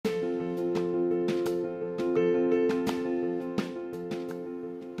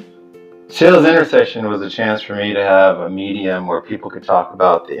Sales Intersection was a chance for me to have a medium where people could talk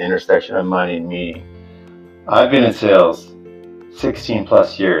about the intersection of money and meaning. I've been in sales 16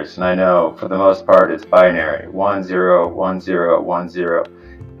 plus years, and I know for the most part it's binary 1 0 1 0 1 0.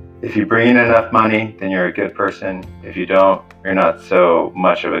 If you bring in enough money, then you're a good person. If you don't, you're not so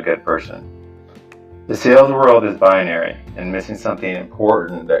much of a good person. The sales world is binary and missing something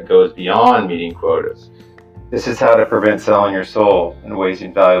important that goes beyond meeting quotas. This is how to prevent selling your soul and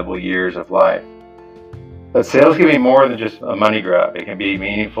wasting valuable years of life. But sales can be more than just a money grab. It can be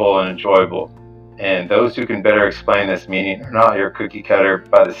meaningful and enjoyable. And those who can better explain this meaning are not your cookie cutter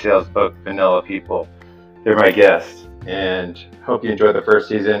by the sales book vanilla people. They're my guests. And hope you enjoy the first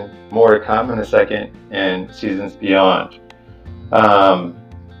season. More to come in the second and seasons beyond.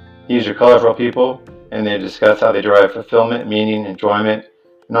 These are colorful people, and they discuss how they derive fulfillment, meaning, enjoyment,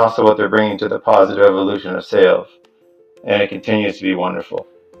 and also what they're bringing to the positive evolution of sales. And it continues to be wonderful.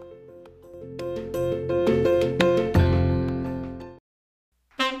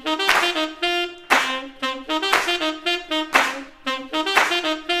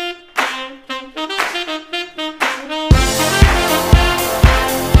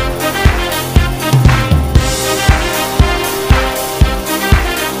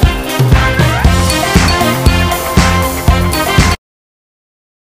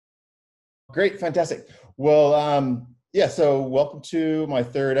 Great, fantastic. Well, yeah, so welcome to my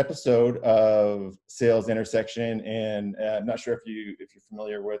third episode of Sales Intersection, and I'm not sure if you're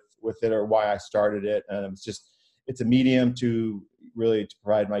familiar with it or why I started it. It's a medium to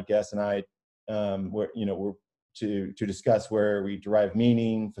provide my guests and I, we're to discuss where we derive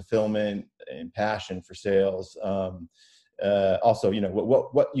meaning, fulfillment, and passion for sales. Also,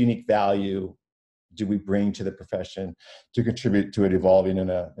 what unique value do we bring to the profession to contribute to it evolving in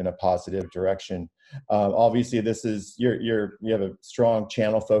a positive direction? Obviously, this is you have a strong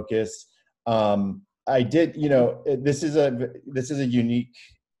channel focus. This is a unique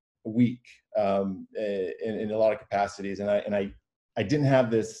week in a lot of capacities, and I didn't have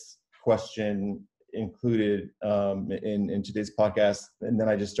this question included in today's podcast, and then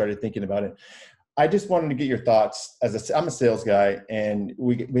I just started thinking about it. I just wanted to get your thoughts. I'm a sales guy, and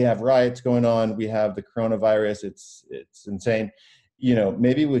we have riots going on. We have the coronavirus. It's insane.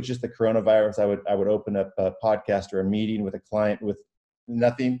 Maybe with just the coronavirus, I would open up a podcast or a meeting with a client with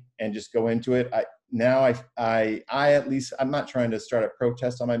nothing and just go into it. I at least, I'm not trying to start a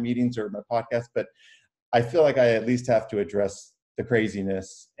protest on my meetings or my podcast, but I feel like I at least have to address the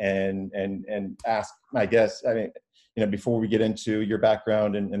craziness and ask my guests. I mean, before we get into your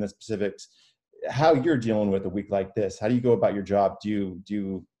background and the specifics, how you're dealing with a week like this. How do you go about your job? How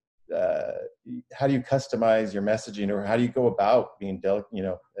do you customize your messaging, or how do you go about being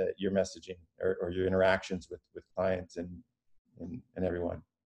your messaging or your interactions with clients and everyone?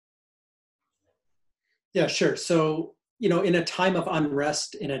 Yeah, sure. So, in a time of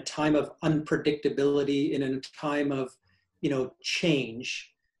unrest, in a time of unpredictability, in a time of,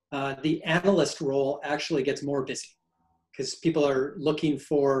 change, the analyst role actually gets more busy because people are looking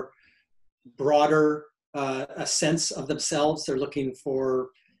for broader a sense of themselves. They're looking for,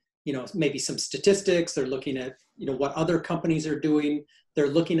 maybe some statistics. They're looking at, what other companies are doing. They're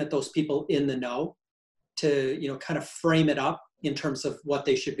looking at those people in the know to, kind of frame it up in terms of what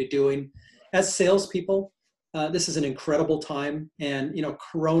they should be doing. As salespeople, this is an incredible time. And,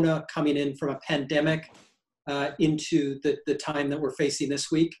 Corona coming in from a pandemic into the time that we're facing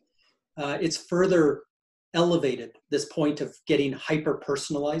this week, it's further elevated this point of getting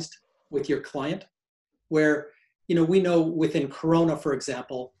hyper-personalized with your client, where, we know within Corona, for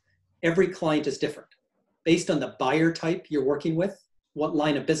example, every client is different based on the buyer type you're working with, what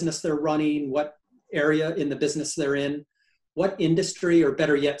line of business they're running, what area in the business they're in, what industry, or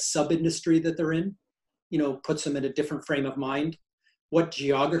better yet, sub-industry that they're in, puts them in a different frame of mind, what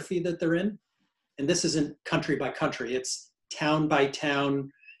geography that they're in. And this isn't country by country, it's town by town,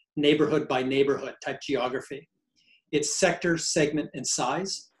 neighborhood by neighborhood type geography. It's sector, segment, and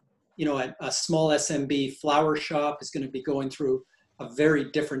size. A small SMB flower shop is going to be going through a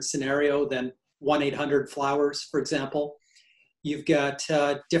very different scenario than 1-800-Flowers, for example. You've got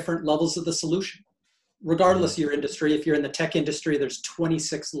different levels of the solution. Regardless of your industry, if you're in the tech industry, there's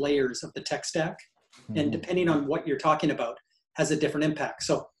 26 layers of the tech stack. And depending on what you're talking about, has a different impact.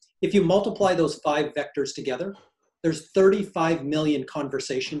 So if you multiply those 5 vectors together, there's 35 million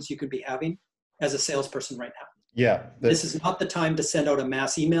conversations you could be having as a salesperson right now. Yeah. This is not the time to send out a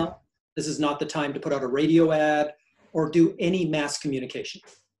mass email. This is not the time to put out a radio ad or do any mass communication.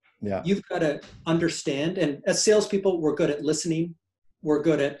 Yeah. You've got to understand, and as salespeople, we're good at listening. We're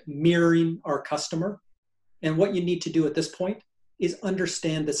good at mirroring our customer. And what you need to do at this point is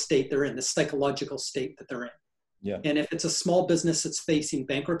understand the state they're in, the psychological state that they're in. Yeah. And if it's a small business that's facing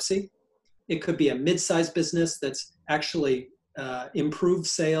bankruptcy, it could be a mid-sized business that's actually improved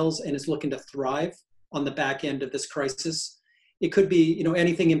sales and is looking to thrive on the back end of this crisis. It could be,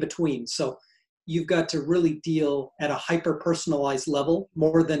 anything in between. So you've got to really deal at a hyper-personalized level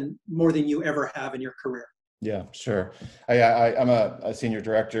more than you ever have in your career. Yeah, sure. I'm a senior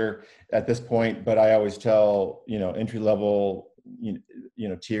director at this point, but I always tell, entry level,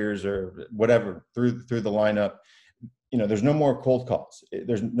 tiers or whatever through the lineup, there's no more cold calls.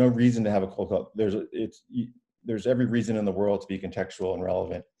 There's no reason to have a cold call. There's every reason in the world to be contextual and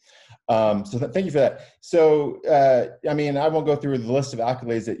relevant. Thank you for that. So, I won't go through the list of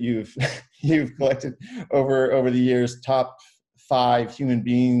accolades that you've collected over the years. Top 5 human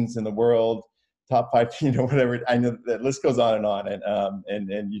beings in the world, top 5, whatever. I know that list goes on,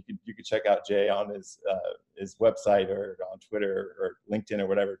 and you could check out Jay on his website or on Twitter or LinkedIn or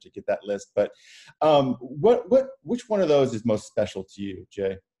whatever to get that list. But which one of those is most special to you,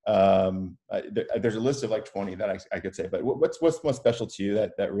 Jay? There's a list of like 20 that I could say, but what's most special to you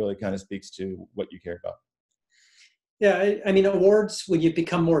that really kind of speaks to what you care about? Yeah, awards, when you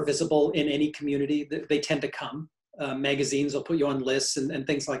become more visible in any community, they tend to come. Magazines will put you on lists and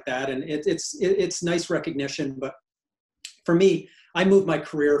things like that, and it's nice recognition. But for me, I moved my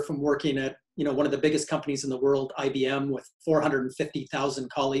career from working at one of the biggest companies in the world, IBM, with 450,000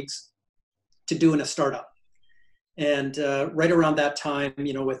 colleagues, to doing a startup. And right around that time,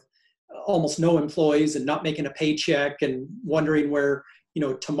 with almost no employees and not making a paycheck and wondering where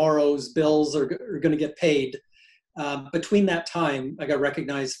tomorrow's bills are going to get paid. Between that time, I got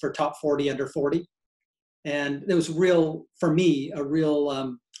recognized for top 40 under 40. And it was for me, a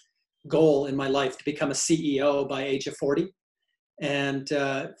real goal in my life to become a CEO by age of 40. And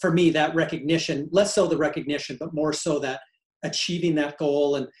for me, that recognition, less so the recognition, but more so that achieving that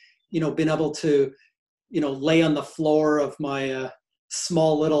goal and, being able to, lay on the floor of my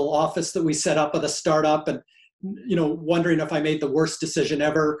small little office that we set up with a startup and, wondering if I made the worst decision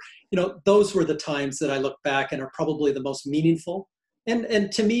ever. Those were the times that I look back and are probably the most meaningful.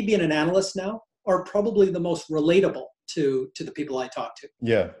 And to me, being an analyst now, are probably the most relatable to the people I talk to.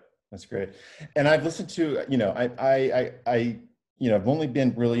 Yeah, that's great. And I've listened to, I've only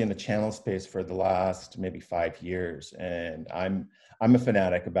been really in the channel space for the last maybe 5 years, and I'm a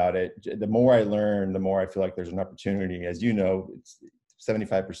fanatic about it. The more I learn, the more I feel like there's an opportunity. As you know, it's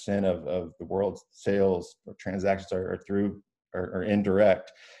 75% of the world's sales or transactions are through or indirect.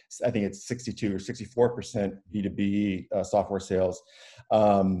 I think it's 62 or 64% B2B software sales.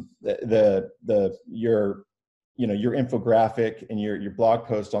 Your infographic and your blog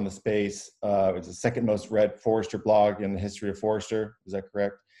post on the space is the second most read Forrester blog in the history of Forrester. Is that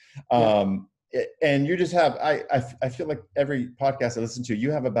correct? Yeah. And you just have, I feel like every podcast I listen to,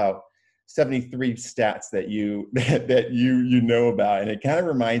 you have about 73 stats that you know about. And it kind of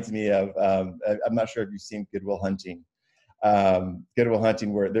reminds me of, I'm not sure if you've seen Good Will Hunting. Good Will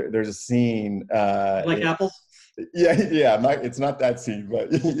Hunting, where there's a scene like apples. Yeah, it's not that scene,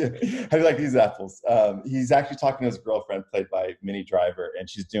 but how do you like these apples? He's actually talking to his girlfriend, played by Minnie Driver, and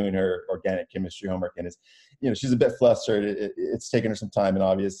she's doing her organic chemistry homework, and she's a bit flustered. It's taken her some time, and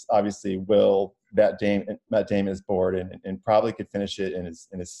obviously Matt Damon is bored and probably could finish it in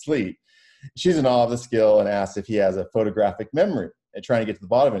his sleep. She's in awe of the skill and asks if he has a photographic memory and trying to get to the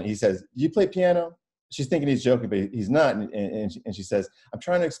bottom of it. He says, "Do you play piano?" She's thinking he's joking, but he's not. And she says, I'm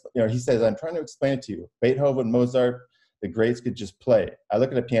trying to explain it to you. Beethoven, Mozart, the greats could just play. I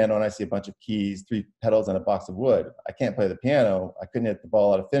look at a piano and I see a bunch of keys, 3 pedals, and a box of wood. I can't play the piano. I couldn't hit the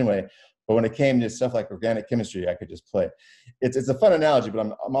ball out of Fenway. But when it came to stuff like organic chemistry, I could just play. It's a fun analogy, but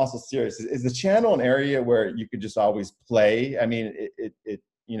I'm also serious. Is the channel an area where you could just always play? I mean,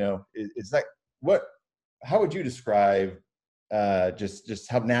 it's like, how would you describe just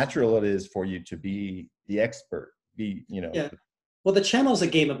how natural it is for you to be the expert, Yeah. Well, the channel is a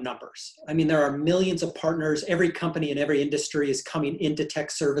game of numbers. I mean, there are millions of partners. Every company in every industry is coming into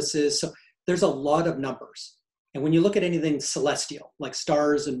tech services. So there's a lot of numbers. And when you look at anything celestial, like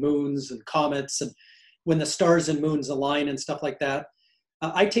stars and moons and comets, and when the stars and moons align and stuff like that,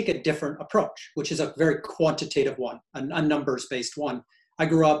 I take a different approach, which is a very quantitative one, a numbers-based one. I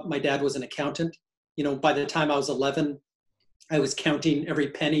grew up, my dad was an accountant. By the time I was 11, I was counting every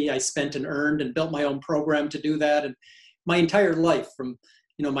penny I spent and earned and built my own program to do that. And my entire life, from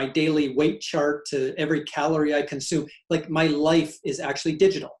my daily weight chart to every calorie I consume, like my life is actually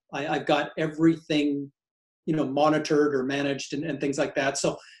digital. I've got everything monitored or managed and things like that.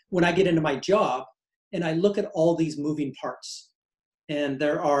 So when I get into my job and I look at all these moving parts, and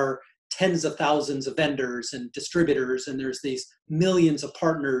there are tens of thousands of vendors and distributors, and there's these millions of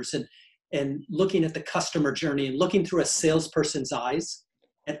partners, and looking at the customer journey and looking through a salesperson's eyes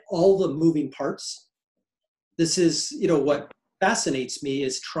at all the moving parts. This is, what fascinates me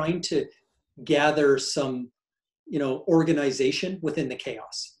is trying to gather some, organization within the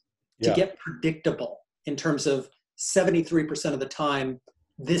chaos to get predictable in terms of 73% of the time,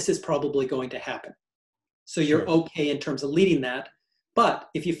 this is probably going to happen. So you're okay in terms of leading that. But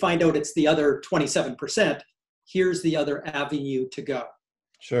if you find out it's the other 27%, here's the other avenue to go.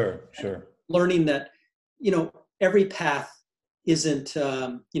 Sure. Learning that, every path isn't,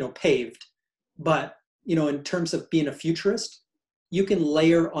 paved, but, in terms of being a futurist, you can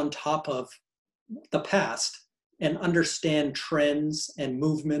layer on top of the past and understand trends and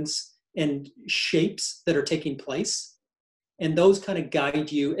movements and shapes that are taking place. And those kind of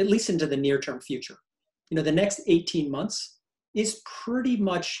guide you, at least into the near-term future. The next 18 months is pretty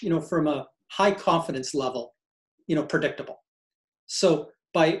much, from a high confidence level, predictable. So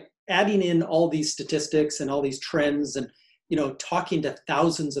by adding in all these statistics and all these trends and, talking to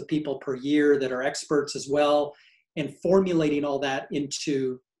thousands of people per year that are experts as well, and formulating all that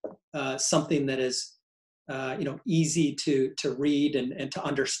into something that is, easy to read and to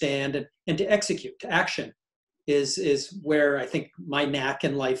understand and to execute, to action, is where I think my knack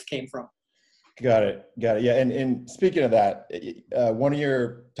in life came from. Got it. Yeah. And speaking of that, one of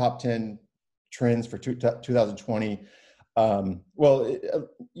your top 10 trends for 2020,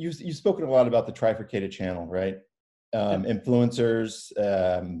 you've spoken a lot about the trifurcated channel, right? Influencers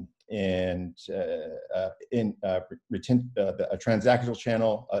and a transactional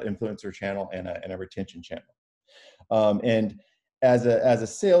channel, influencer channel, and a retention channel. And as a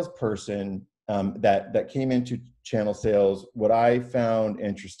salesperson that came into channel sales, what I found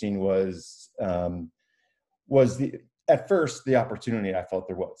interesting was at first the opportunity I felt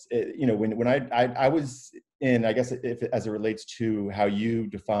there was. When I was in, I guess as it relates to how you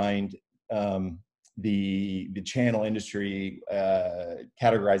defined the channel industry,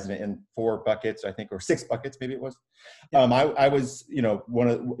 categorizing it in 4 buckets, I think, or 6 buckets, maybe it was. I was,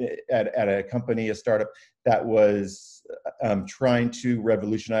 at a company, a startup that was trying to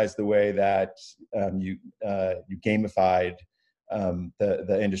revolutionize the way that you gamified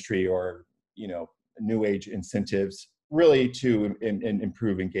the industry, or new age incentives, really to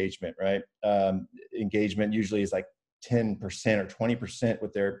improve engagement, right? Engagement usually is like 10% or 20%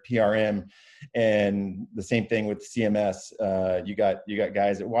 with their PRM, and the same thing with CMS. You got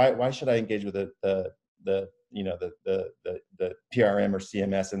guys that why should I engage with the PRM or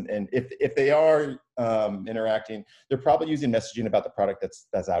CMS? And if they are interacting, they're probably using messaging about the product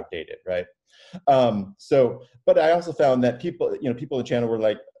that's outdated, right? But I also found that people in the channel were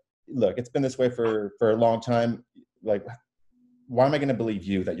like, look, it's been this way for a long time. Like, why am I going to believe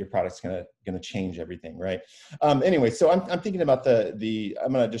you that your product's going to change everything, right? Anyway, so I'm thinking about I'm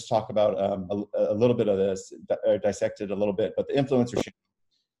going to just talk about a little bit of this, dissect it a little bit. But the influencer,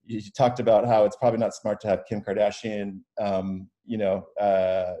 you talked about how it's probably not smart to have Kim Kardashian,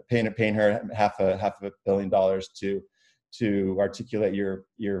 paying her half a $1 billion to articulate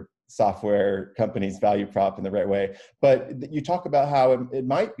your software company's value prop in the right way. But you talk about how it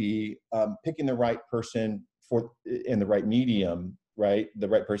might be picking the right person in the right medium, right? The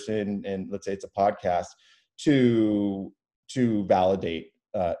right person, and let's say it's a podcast, to validate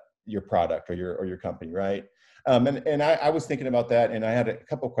your product or your company, right? And I was thinking about that, and I had a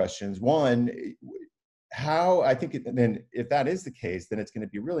couple of questions. One, how I think then if that is the case, then it's going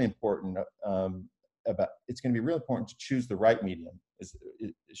to be really important. It's going to be really important to choose the right medium.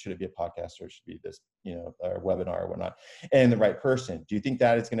 Should it be a podcast, or should it be this, or webinar or whatnot, and the right person? Do you think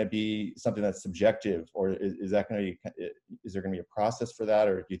that is going to be something that's subjective, or is there going to be a process for that,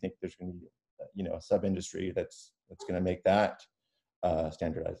 or do you think there's going to be, a sub industry that's going to make that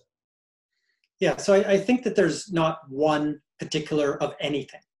standardized? Yeah, so I think that there's not one particular of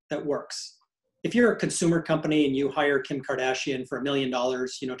anything that works. If you're a consumer company and you hire Kim Kardashian for $1 million,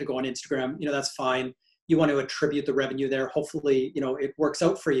 to go on Instagram, that's fine. You want to attribute the revenue there. Hopefully, it works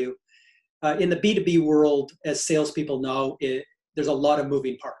out for you. In the B2B world, as salespeople know, there's a lot of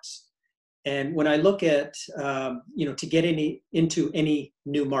moving parts. And when I look at, to get into any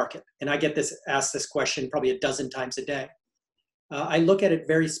new market, and I get asked this question probably a dozen times a day, I look at it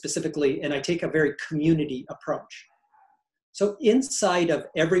very specifically, and I take a very community approach. So inside of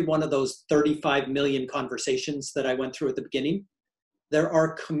every one of those 35 million conversations that I went through at the beginning, there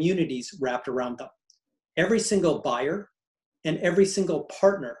are communities wrapped around them. Every single buyer and every single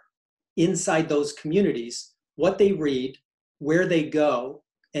partner inside those communities, what they read, where they go,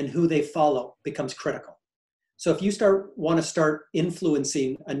 and who they follow becomes critical. So if you want to start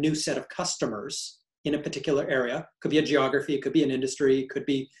influencing a new set of customers in a particular area, could be a geography, it could be an industry, it could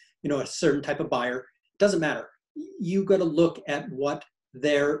be, a certain type of buyer, doesn't matter. You got to look at what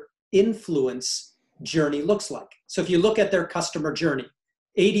their influence journey looks like. So if you look at their customer journey,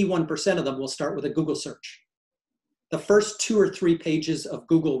 81% of them will start with a Google search. The first 2 or 3 pages of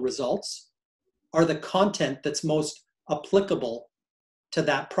Google results are the content that's most applicable to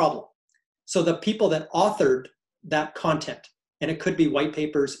that problem. So the people that authored that content, and it could be white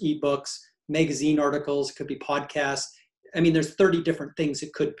papers, ebooks, magazine articles, it could be podcasts. I mean, there's 30 different things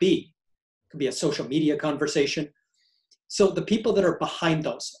it could be. It could be a social media conversation. So the people that are behind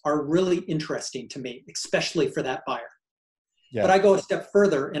those are really interesting to me, especially for that buyer. Yeah. But I go a step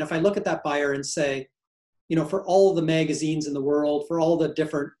further, and if I look at that buyer and say, for all the magazines in the world, for all the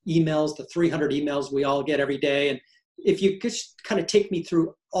different emails, the 300 emails we all get every day, and if you just kind of take me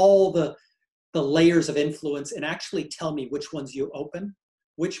through all the layers of influence and actually tell me which ones you open,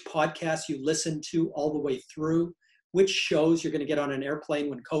 which podcasts you listen to all the way through, which shows you're going to get on an airplane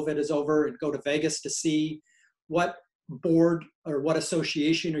when COVID is over and go to Vegas to see, what board or what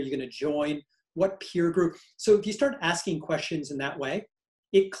association are you going to join, what peer group. So if you start asking questions in that way,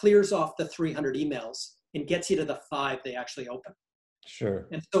 it clears off the 300 emails and gets you to the 5 they actually open. Sure.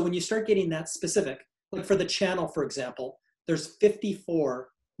 And so when you start getting that specific, like for the channel, for example, there's 54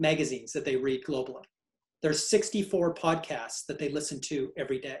 magazines that they read globally. There's 64 podcasts that they listen to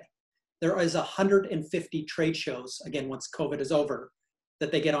every day. There is 150 trade shows, again, once COVID is over,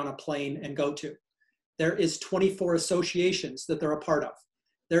 that they get on a plane and go to. There is 24 associations that they're a part of.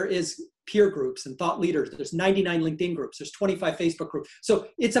 There is peer groups and thought leaders. There's 99 LinkedIn groups. There's 25 Facebook groups. So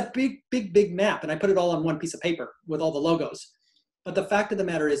it's a big, big, big map. And I put it all on one piece of paper with all the logos. But the fact of the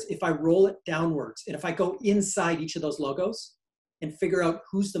matter is, if I roll it downwards and if I go inside each of those logos and figure out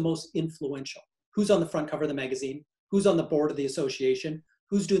who's the most influential, who's on the front cover of the magazine, who's on the board of the association,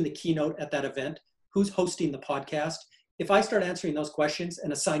 who's doing the keynote at that event, who's hosting the podcast, if I start answering those questions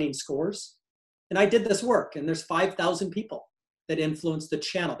and assigning scores, and I did this work, and there's 5,000 people that influence the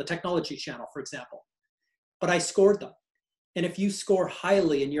channel, the technology channel, for example, but I scored them. And if you score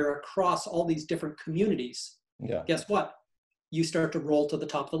highly and you're across all these different communities, guess what? You start to roll to the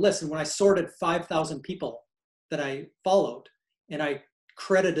top of the list. And when I sorted 5,000 people that I followed and I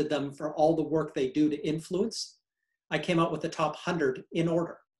credited them for all the work they do to influence, I came out with the top 100 in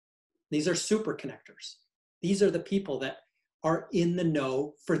order. These are super connectors. These are the people that are in the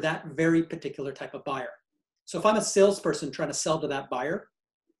know for that very particular type of buyer. So if I'm a salesperson trying to sell to that buyer,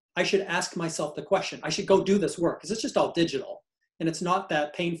 I should ask myself the question. I should go do this work because it's just all digital and it's not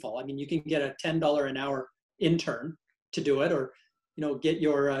that painful. I mean, you can get a $10 an hour intern to do it, or get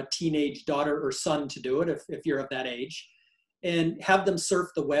your teenage daughter or son to do it if you're of that age, and have them surf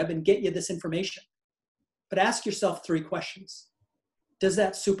the web and get you this information. But ask yourself 3 questions. Does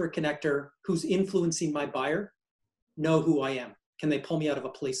that super connector who's influencing my buyer know who I am? Can they pull me out of a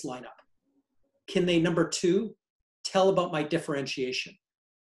police lineup? Can they, number 2, tell about my differentiation?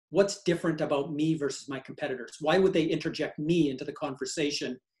 What's different about me versus my competitors? Why would they interject me into the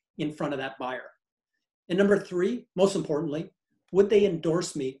conversation in front of that buyer? And number 3, most importantly, would they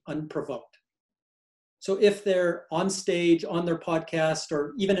endorse me unprovoked? So if they're on stage, on their podcast,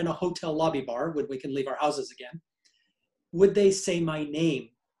 or even in a hotel lobby bar, when we can leave our houses again, would they say my name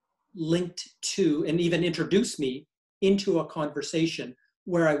linked to and even introduce me into a conversation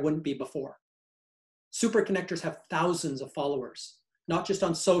where I wouldn't be before? Super connectors have thousands of followers, not just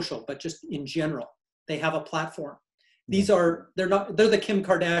on social, but just in general. They have a platform. They're the Kim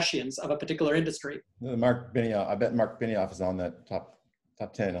Kardashians of a particular industry. Mark Benioff, I bet Mark Benioff is on that top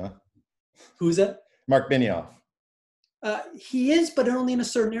 10, huh? Who's it? Mark Benioff. He is, but only in a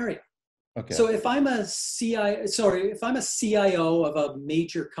certain area. Okay. So if I'm a CIO of a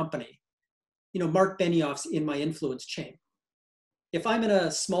major company, Mark Benioff's in my influence chain. If I'm in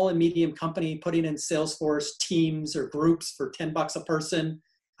a small and medium company putting in Salesforce teams or groups for $10 a person,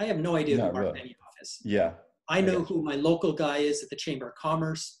 I have no idea who Mark Benioff is. Yeah. I know who my local guy is at the Chamber of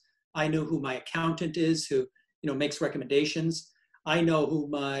Commerce. I know who my accountant is who, makes recommendations. I know who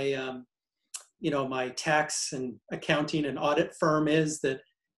my, my tax and accounting and audit firm is that,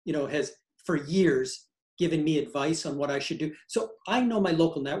 has for years given me advice on what I should do. So I know my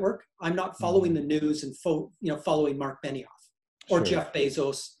local network. I'm not following the news and, following Mark Benioff or Jeff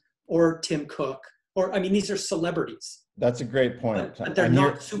Bezos or Tim Cook, these are celebrities. That's a great point. But they're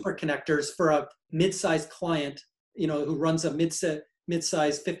not super connectors for a mid-sized client, who runs a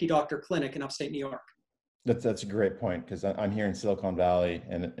mid-sized 50-doctor clinic in upstate New York. That's a great point, because I'm here in Silicon Valley,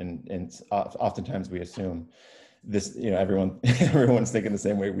 and oftentimes we assume this, everyone's thinking the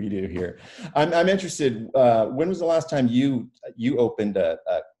same way we do here. I'm interested. When was the last time you opened a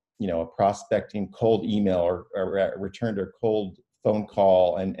prospecting cold email or returned a cold phone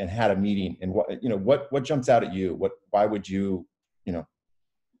call and had a meeting? And what jumps out at you? Why would you,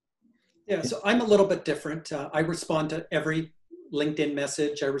 Yeah, so I'm a little bit different. I respond to every LinkedIn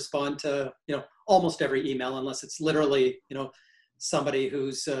message. I respond to, almost every email, unless it's literally, somebody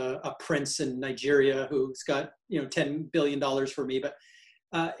who's a prince in Nigeria who's got, $10 billion for me. But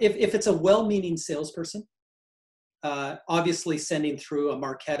if it's a well-meaning salesperson, obviously sending through a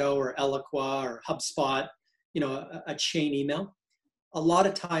Marketo or Eloqua or HubSpot, a chain email. A lot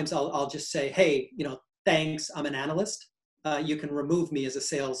of times I'll just say, hey, thanks, I'm an analyst. You can remove me as a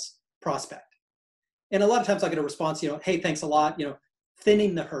sales prospect. And a lot of times I get a response, hey, thanks a lot,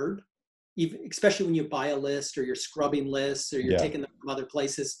 thinning the herd, especially when you buy a list or you're scrubbing lists or you're taking them from other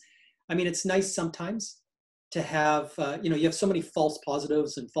places. I mean, it's nice sometimes to have, you have so many false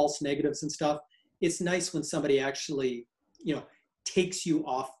positives and false negatives and stuff. It's nice when somebody actually, takes you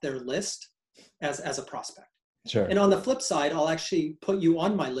off their list as a prospect. Sure. And on the flip side, I'll actually put you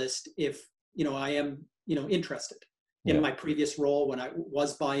on my list if, I am, interested. In my previous role when I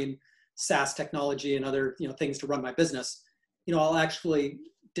was buying SaaS technology and other, things to run my business, I'll actually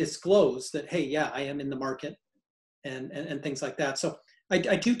disclose that, hey, yeah, I am in the market and things like that. So I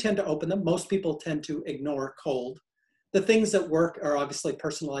do tend to open them. Most people tend to ignore cold. The things that work are obviously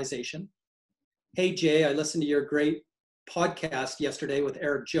personalization. Hey, Jay, I listened to your great podcast yesterday with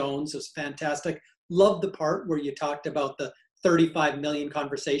Eric Jones. It was fantastic. Love the part where you talked about the 35 million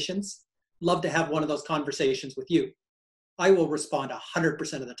conversations. Love to have one of those conversations with you. I will respond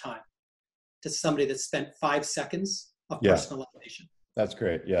 100% of the time to somebody that spent 5 seconds of personalization. That's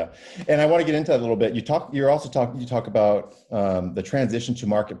great. Yeah. And I want to get into that a little bit. You talk about the transition to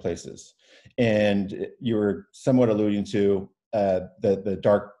marketplaces, and you were somewhat alluding to the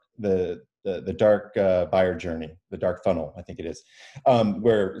dark buyer journey, the dark funnel, I think it is,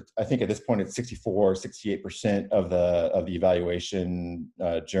 where I think at this point it's 68% of the evaluation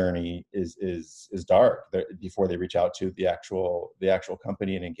journey is dark before they reach out to the actual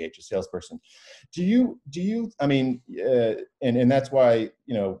company and engage a salesperson. Do you? I mean, and that's why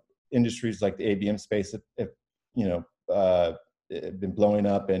industries like the ABM space have been blowing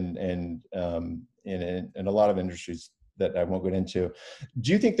up, and a lot of industries that I won't get into.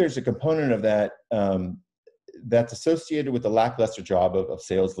 Do you think there's a component of that that's associated with the lackluster job of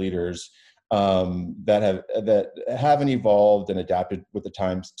sales leaders that haven't evolved and adapted with the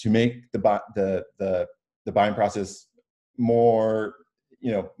times to make the buying process more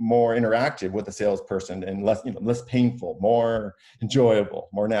interactive with the salesperson and less painful, more enjoyable,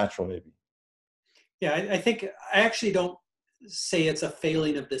 more natural, maybe? Yeah, I think I actually don't say it's a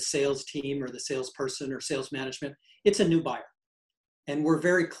failing of the sales team or the salesperson or sales management. It's a new buyer. And we're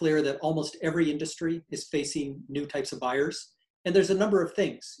very clear that almost every industry is facing new types of buyers. And there's a number of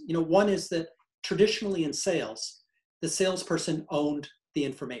things. One is that traditionally in sales, the salesperson owned the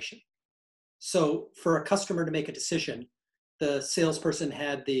information. So for a customer to make a decision, the salesperson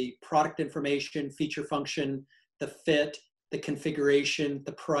had the product information, feature function, the fit, the configuration,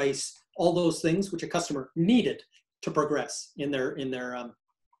 the price, all those things which a customer needed to progress in their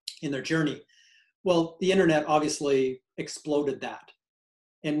journey. Well, the internet obviously exploded that,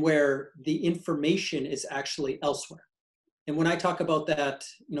 and where the information is actually elsewhere. And when I talk about that,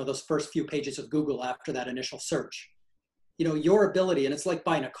 those first few pages of Google after that initial search, your ability, and it's like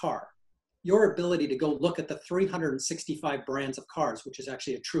buying a car, your ability to go look at the 365 brands of cars, which is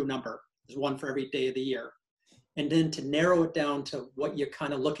actually a true number, there's one for every day of the year, and then to narrow it down to what you're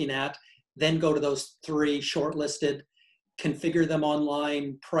kind of looking at, then go to those 3 shortlisted, configure them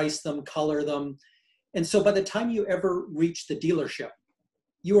online, price them, color them. And so by the time you ever reach the dealership,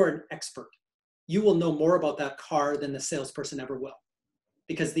 you are an expert. You will know more about that car than the salesperson ever will,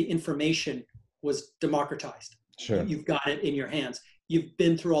 because the information was democratized. Sure. You've got it in your hands. You've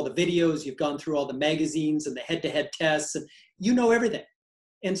been through all the videos, you've gone through all the magazines and the head-to-head tests, and you know everything.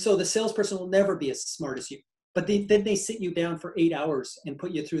 And so the salesperson will never be as smart as you. But then they sit you down for 8 hours and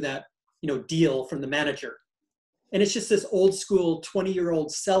put you through that deal from the manager. And it's just this old school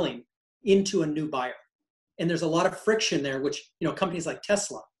 20-year-old selling into a new buyer. And there's a lot of friction there, which, companies like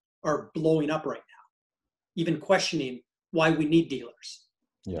Tesla are blowing up right now, even questioning why we need dealers.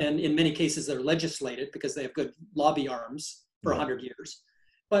 Yeah. And in many cases, they're legislated because they have good lobby arms for 100 years.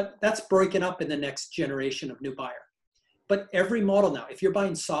 But that's breaking up in the next generation of new buyer. But every model now, if you're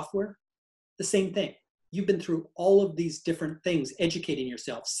buying software, the same thing. You've been through all of these different things, educating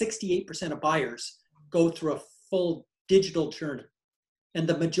yourself. 68% of buyers go through a full digital journey. And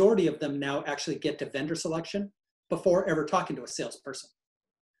the majority of them now actually get to vendor selection. before ever talking to a salesperson.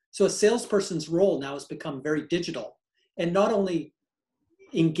 So a salesperson's role now has become very digital, and not only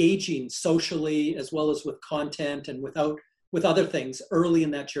engaging socially as well as with content and with other things early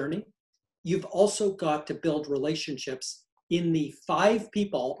in that journey. You've also got to build relationships in the 5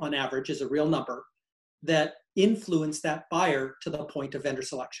 people on average is a real number that influence that buyer to the point of vendor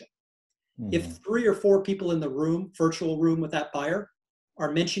selection. Mm-hmm. If 3 or 4 people in the room, virtual room with that buyer,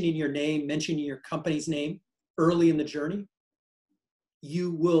 are mentioning your name, mentioning your company's name early in the journey,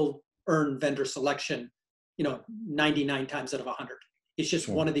 you will earn vendor selection, 99 times out of 100. It's just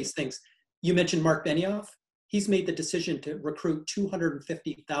one of these things. You mentioned Mark Benioff. He's made the decision to recruit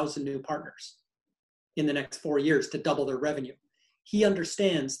 250,000 new partners in the next 4 years to double their revenue. He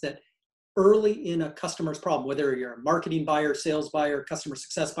understands that early in a customer's problem, whether you're a marketing buyer, sales buyer, customer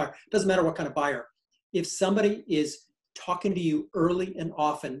success buyer, doesn't matter what kind of buyer, if somebody is talking to you early and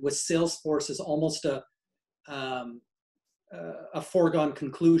often with Salesforce is almost a foregone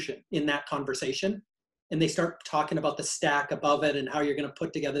conclusion in that conversation, and they start talking about the stack above it and how you're going to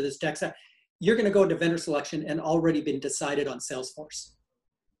put together this tech stack, you're going to go into vendor selection and already been decided on Salesforce.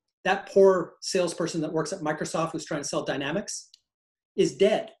 That poor salesperson that works at Microsoft who's trying to sell Dynamics is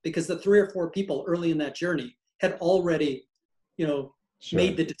dead because the 3 or 4 people early in that journey had already,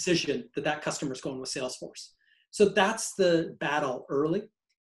 made the decision that that customer's going with Salesforce. So that's the battle early.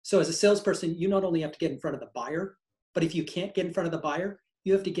 So as a salesperson, you not only have to get in front of the buyer, but if you can't get in front of the buyer,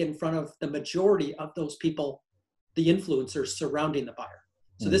 you have to get in front of the majority of those people, the influencers surrounding the buyer.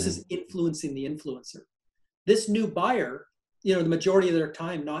 So this is influencing the influencer. This new buyer, the majority of their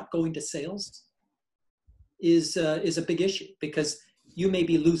time not going to sales is a big issue because you may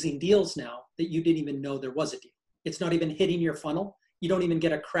be losing deals now that you didn't even know there was a deal. It's not even hitting your funnel. You don't even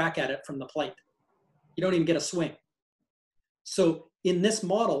get a crack at it from the plate. You don't even get a swing. So in this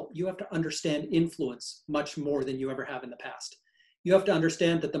model, you have to understand influence much more than you ever have in the past. You have to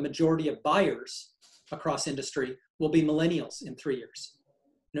understand that the majority of buyers across industry will be millennials in 3 years.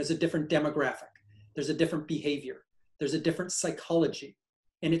 There's a different demographic. There's a different behavior. There's a different psychology,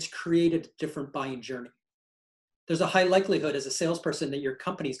 and it's created a different buying journey. There's a high likelihood as a salesperson that your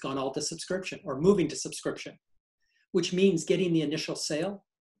company's gone all to subscription or moving to subscription, which means getting the initial sale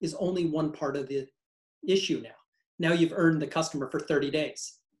is only one part of the issue now. Now you've earned the customer for 30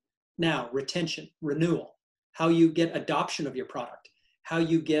 days. Now, retention, renewal, how you get adoption of your product, how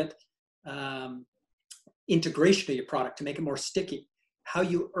you get integration of your product to make it more sticky, how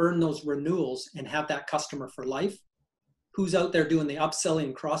you earn those renewals and have that customer for life, who's out there doing the upselling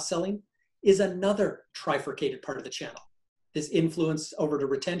and cross-selling is another trifurcated part of the channel, this influence over to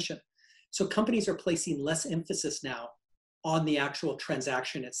retention. So companies are placing less emphasis now on the actual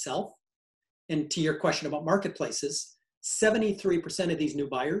transaction itself. And to your question about marketplaces, 73% of these new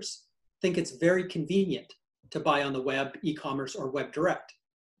buyers think it's very convenient to buy on the web, e-commerce, or web direct,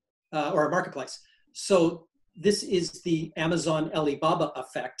 or a marketplace. So this is the Amazon Alibaba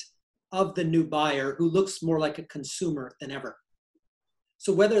effect of the new buyer who looks more like a consumer than ever.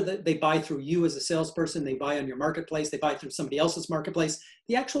 So whether they buy through you as a salesperson, they buy on your marketplace, they buy through somebody else's marketplace,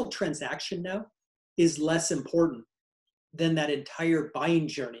 the actual transaction now is less important than that entire buying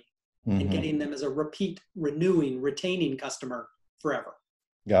journey and getting them as a repeat, renewing, retaining customer forever.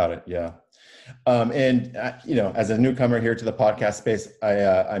 Got it. Yeah. And as a newcomer here to the podcast space,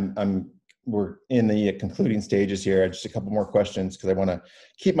 we're in the concluding stages here. Just a couple more questions because I want to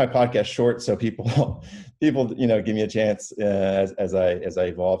keep my podcast short so people give me a chance as I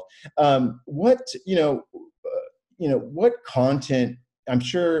evolve. What content? I'm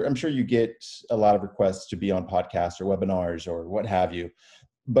sure you get a lot of requests to be on podcasts or webinars or what have you.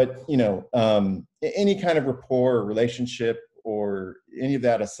 But any kind of rapport or relationship or any of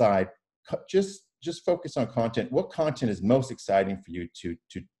that aside, just focus on content. What content is most exciting for you to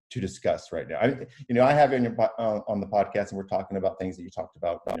discuss right now? I have you on the podcast and we're talking about things that you talked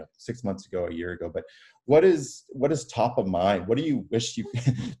about 6 months ago, a year ago, but what is top of mind? What do you wish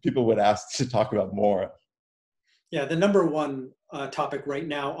people would ask to talk about more? Yeah, the number one topic right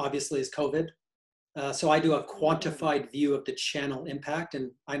now obviously is COVID. So I do a quantified view of the channel impact,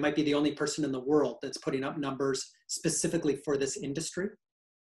 and I might be the only person in the world that's putting up numbers specifically for this industry,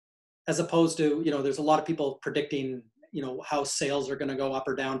 as opposed to, there's a lot of people predicting how sales are going to go up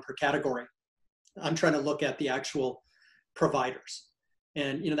or down per category. I'm trying to look at the actual providers.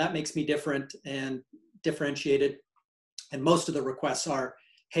 And, that makes me different and differentiated. And most of the requests are,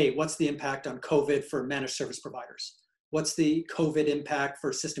 hey, what's the impact on COVID for managed service providers? What's the COVID impact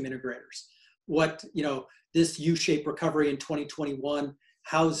for system integrators? What, this U-shaped recovery in 2021,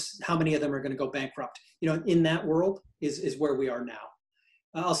 how many of them are going to go bankrupt? In that world is where we are now.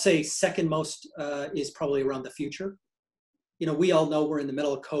 I'll say second most is probably around the future. You know, we all know we're in the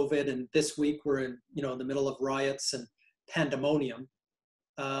middle of COVID, and this week we're in, you know, in the middle of riots and pandemonium.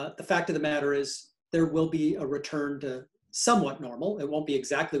 The fact of the matter is there will be a return to somewhat normal. It won't be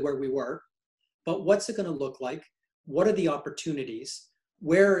exactly where we were, but what's it going to look like? What are the opportunities?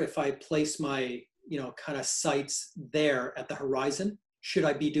 Where, if I place my, you know, kind of sights there at the horizon, should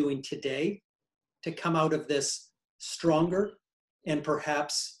I be doing today to come out of this stronger and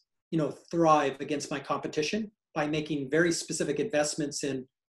perhaps, you know, thrive against my competition by making very specific investments in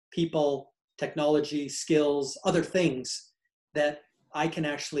people, technology, skills, other things that I can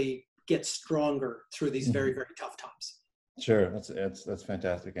actually get stronger through these very, very tough times. Sure, that's a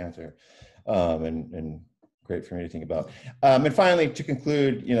fantastic answer, and great for me to think about. And finally, to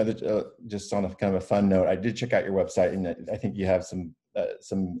conclude, you know, just on a kind of a fun note, I did check out your website, and I think you have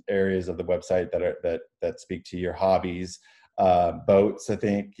some areas of the website that speak to your hobbies. Boats, I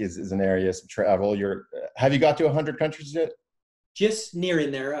think, is an area. Some travel. Have you got to 100 countries yet? Just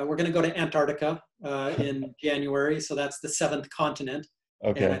nearing there. We're going to go to Antarctica in January, so that's the 7th continent.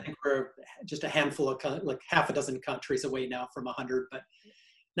 Okay. And I think we're just a handful of, like half a dozen countries away now from 100. But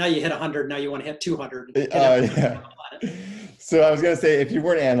now you hit 100, now you want to hit 200. Yeah. So I was going to say, if you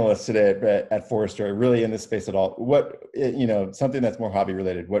were an analyst today at Forrester, really in this space at all, what, you know, something that's more hobby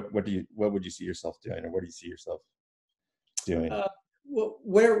related, what would you see yourself doing, or what do you see yourself doing?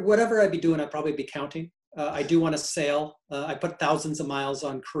 Whatever I'd be doing, I'd probably be counting. I do want to sail. I put thousands of miles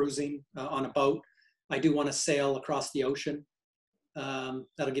on cruising on a boat. I do want to sail across the ocean.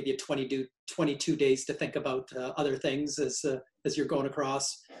 That'll give you 22 days to think about other things as you're going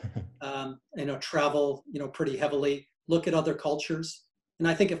across. You know, travel, you know, pretty heavily. Look at other cultures. And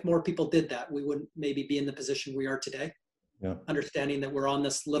I think if more people did that, we wouldn't maybe be in the position we are today. Yeah. Understanding that we're on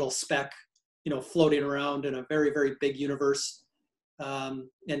this little speck, you know, floating around in a very, very big universe. And,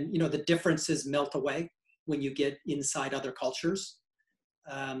 you know, the differences melt away when you get inside other cultures.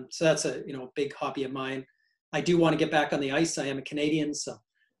 So that's a, you know, big hobby of mine. I do want to get back on the ice. I am a Canadian, so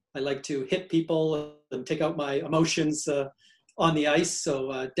I like to hit people and take out my emotions on the ice.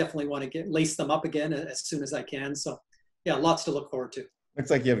 So definitely want to lace them up again as soon as I can. So yeah, lots to look forward to.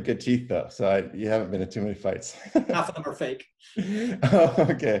 Looks like you have good teeth, though, so you haven't been in too many fights. Half of them are fake.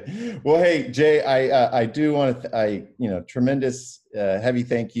 Okay. Well, hey, Jay, I do want to, you know, tremendous, heavy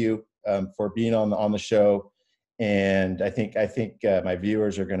thank you for being on the show, and I think my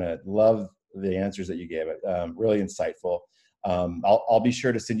viewers are going to love the answers that you gave. Really insightful. I'll be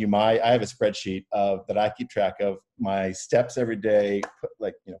sure to send you I have a spreadsheet that I keep track of my steps every day,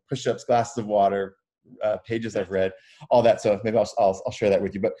 like, you know, push-ups, glasses of water, pages I've read, all that. So maybe I'll share that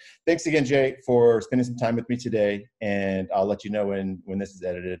with you. But thanks again, Jay, for spending some time with me today. And I'll let you know when this is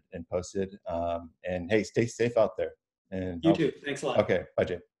edited and posted. And hey, stay safe out there. And you too. Thanks a lot. Okay. Bye,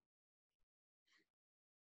 Jay.